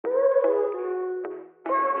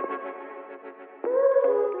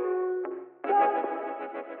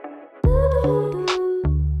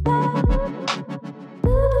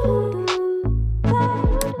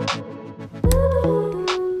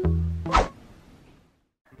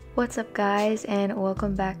What's up guys, and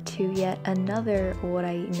welcome back to yet another What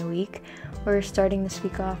I Eat in a Week. We're starting this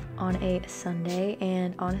week off on a Sunday,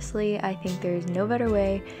 and honestly I think there's no better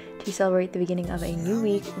way to celebrate the beginning of a new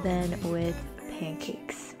week than with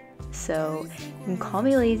pancakes. So you can call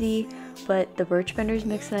me lazy, but the Birch Benders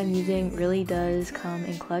mix that I'm using really does come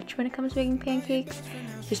in clutch when it comes to making pancakes,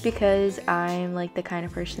 just because I'm like the kind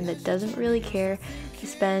of person that doesn't really care to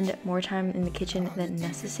spend more time in the kitchen than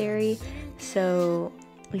necessary. So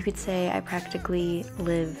you could say I practically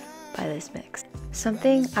live by this mix.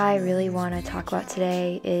 Something I really want to talk about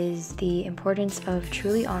today is the importance of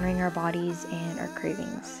truly honoring our bodies and our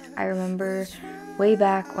cravings. I remember way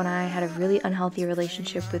back when I had a really unhealthy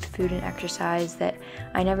relationship with food and exercise that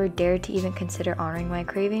I never dared to even consider honoring my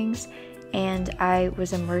cravings, and I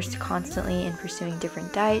was immersed constantly in pursuing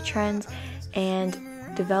different diet trends and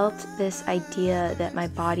developed this idea that my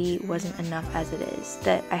body wasn't enough as it is,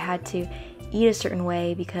 that I had to eat a certain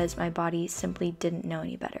way because my body simply didn't know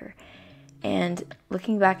any better. And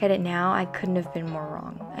looking back at it now, I couldn't have been more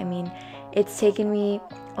wrong. I mean, it's taken me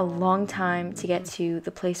a long time to get to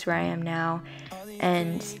the place where I am now,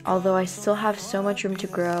 and although I still have so much room to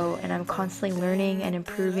grow and I'm constantly learning and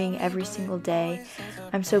improving every single day,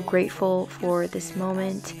 I'm so grateful for this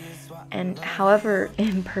moment, and however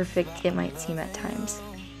imperfect it might seem at times.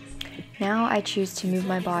 Now I choose to move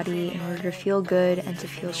my body in order to feel good and to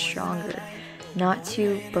feel stronger, not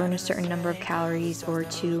to burn a certain number of calories or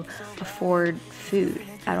to afford food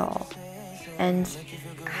at all. And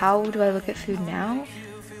how do I look at food now?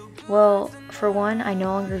 Well, for one, I no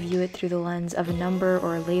longer view it through the lens of a number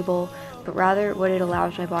or a label, but rather what it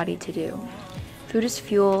allows my body to do. Food is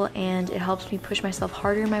fuel, and it helps me push myself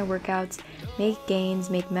harder in my workouts, make gains,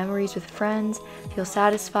 make memories with friends, feel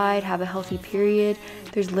satisfied, have a healthy period.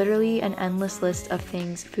 There's literally an endless list of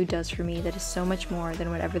things food does for me that is so much more than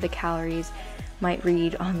whatever the calories might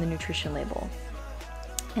read on the nutrition label.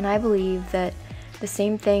 And I believe that the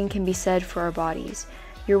same thing can be said for our bodies.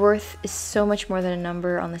 Your worth is so much more than a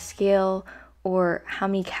number on the scale or how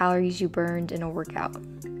many calories you burned in a workout.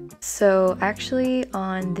 So actually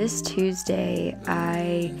on this Tuesday,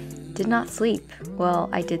 I did not sleep. Well,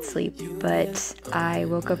 I did sleep, but I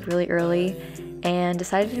woke up really early and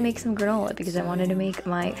decided to make some granola because I wanted to make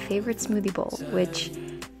my favorite smoothie bowl, which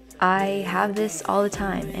I have this all the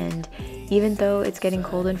time. And even though it's getting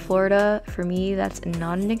cold in Florida, for me that's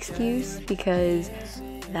not an excuse because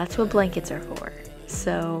that's what blankets are for.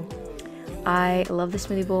 So I love the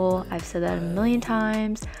smoothie bowl. I've said that a million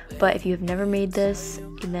times, but if you have never made this,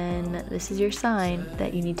 then this is your sign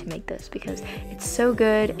that you need to make this because it's so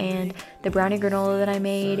good. And the brownie granola that I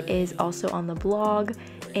made is also on the blog,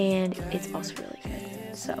 and it's also really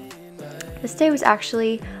good. So this day was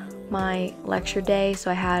actually my lecture day, so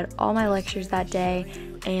I had all my lectures that day,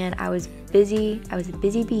 and I was busy. I was a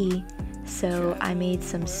busy bee, so I made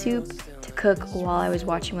some soup to cook while I was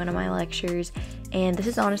watching one of my lectures. And this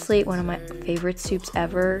is honestly one of my favorite soups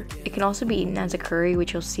ever. It can also be eaten as a curry,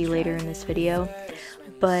 which you'll see later in this video.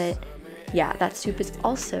 But yeah, that soup is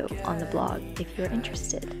also on the blog if you're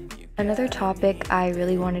interested. Another topic I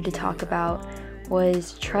really wanted to talk about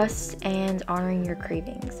was trust and honoring your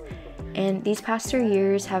cravings. And these past 3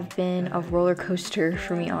 years have been a roller coaster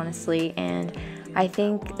for me, honestly. And I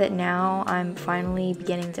think that now I'm finally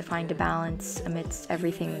beginning to find a balance amidst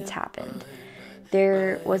everything that's happened.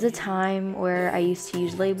 There was a time where I used to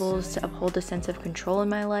use labels to uphold a sense of control in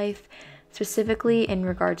my life, specifically in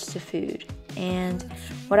regards to food. And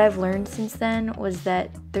what I've learned since then was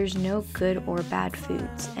that there's no good or bad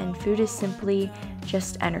foods, and food is simply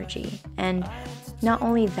just energy. And not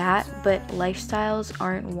only that, but lifestyles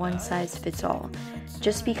aren't one size fits all.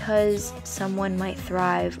 Just because someone might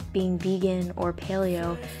thrive being vegan or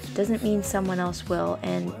paleo doesn't mean someone else will,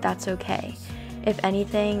 and that's okay. If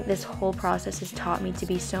anything, this whole process has taught me to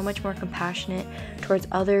be so much more compassionate towards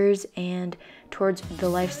others and towards the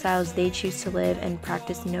lifestyles they choose to live, and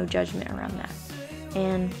practice no judgment around that.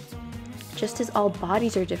 And just as all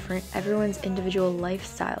bodies are different, everyone's individual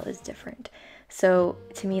lifestyle is different. So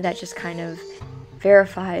to me, that just kind of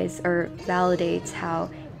verifies or validates how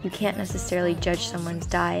you can't necessarily judge someone's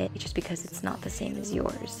diet just because it's not the same as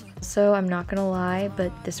yours. So I'm not gonna lie,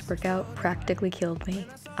 but this workout practically killed me.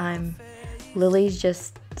 Lily's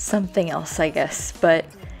just something else, I guess. But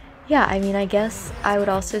yeah, I mean, I guess I would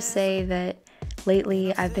also say that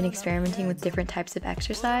lately I've been experimenting with different types of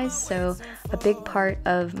exercise. So a big part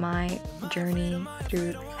of my journey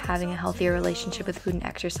through having a healthier relationship with food and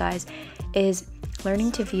exercise is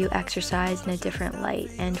learning to view exercise in a different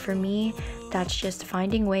light. And for me, that's just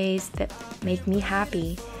finding ways that make me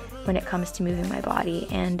happy when it comes to moving my body.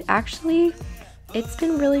 And actually, it's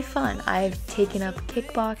been really fun. I've taken up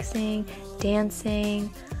kickboxing,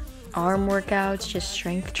 dancing, arm workouts, just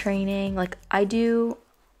strength training. Like, I do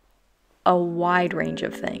a wide range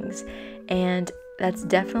of things, and that's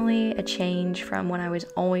definitely a change from when I was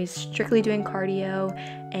always strictly doing cardio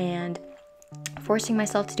and forcing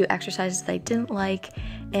myself to do exercises that I didn't like.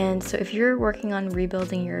 And so if you're working on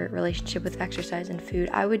rebuilding your relationship with exercise and food,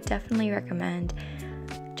 I would definitely recommend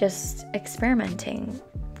just experimenting.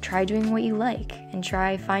 Try doing what you like and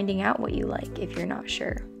try finding out what you like if you're not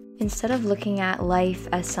sure. Instead of looking at life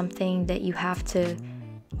as something that you have to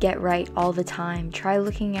get right all the time, try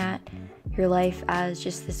looking at your life as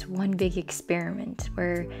just this one big experiment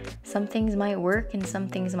where some things might work and some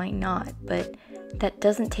things might not, but that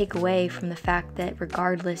doesn't take away from the fact that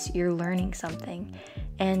regardless, you're learning something.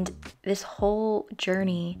 And this whole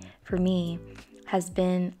journey for me has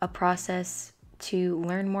been a process to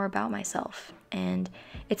learn more about myself. And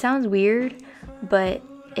it sounds weird, but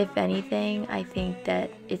if anything, I think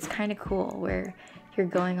that it's kind of cool where you're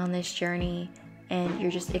going on this journey and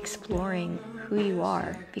you're just exploring who you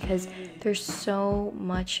are, because there's so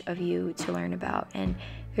much of you to learn about, and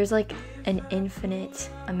there's like an infinite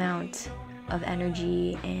amount of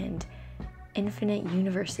energy and infinite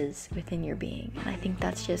universes within your being. And I think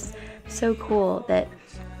that's just so cool that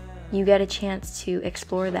you get a chance to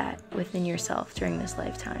explore that within yourself during this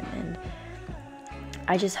lifetime. And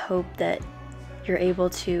I just hope that you're able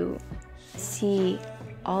to see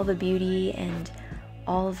all the beauty and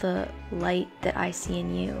all the light that I see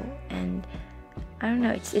in you. And I don't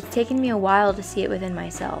know, it's taken me a while to see it within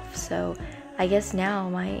myself. So I guess now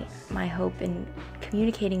my hope in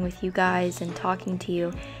communicating with you guys and talking to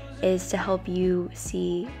you is to help you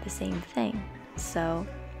see the same thing. So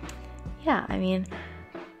yeah,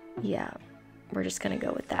 we're just gonna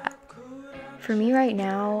go with that. For me right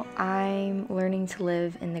now, I'm learning to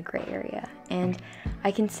live in the gray area, and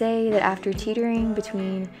I can say that after teetering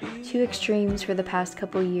between two extremes for the past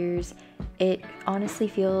couple years, it honestly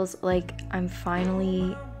feels like I'm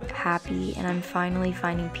finally happy and I'm finally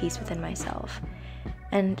finding peace within myself.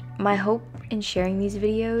 And my hope in sharing these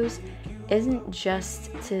videos isn't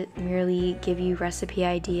just to merely give you recipe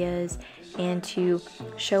ideas and to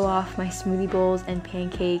show off my smoothie bowls and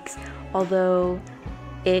pancakes, although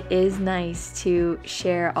it is nice to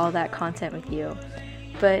share all that content with you.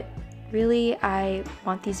 But really, I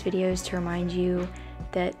want these videos to remind you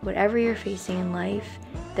that whatever you're facing in life,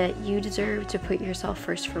 that you deserve to put yourself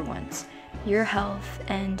first for once. Your health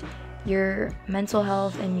and your mental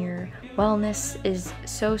health and your wellness is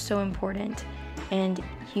so important, and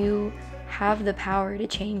you have the power to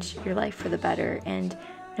change your life for the better, and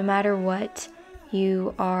no matter what,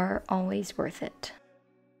 you are always worth it.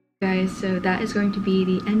 Guys, so that is going to be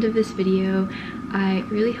the end of this video. I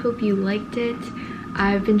really hope you liked it.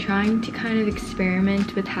 I've been trying to kind of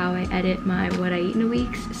experiment with how I edit my what I eat in a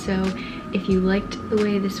week, so if you liked the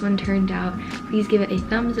way this one turned out, please give it a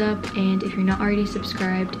thumbs up, and if you're not already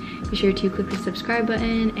subscribed, be sure to click the subscribe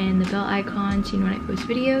button and the bell icon so you know when I post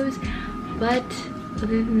videos. But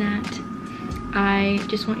other than that, I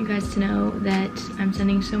just want you guys to know that I'm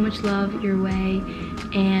sending so much love your way,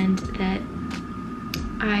 and that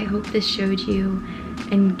I hope this showed you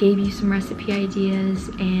and gave you some recipe ideas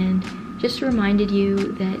and just reminded you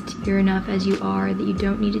that you're enough as you are, that you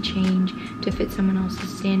don't need to change to fit someone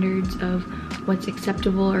else's standards of what's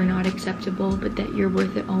acceptable or not acceptable, but that you're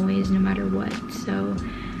worth it always, no matter what. So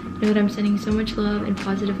know that I'm sending so much love and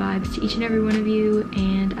positive vibes to each and every one of you,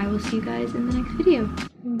 and I will see you guys in the next video.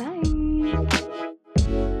 Bye!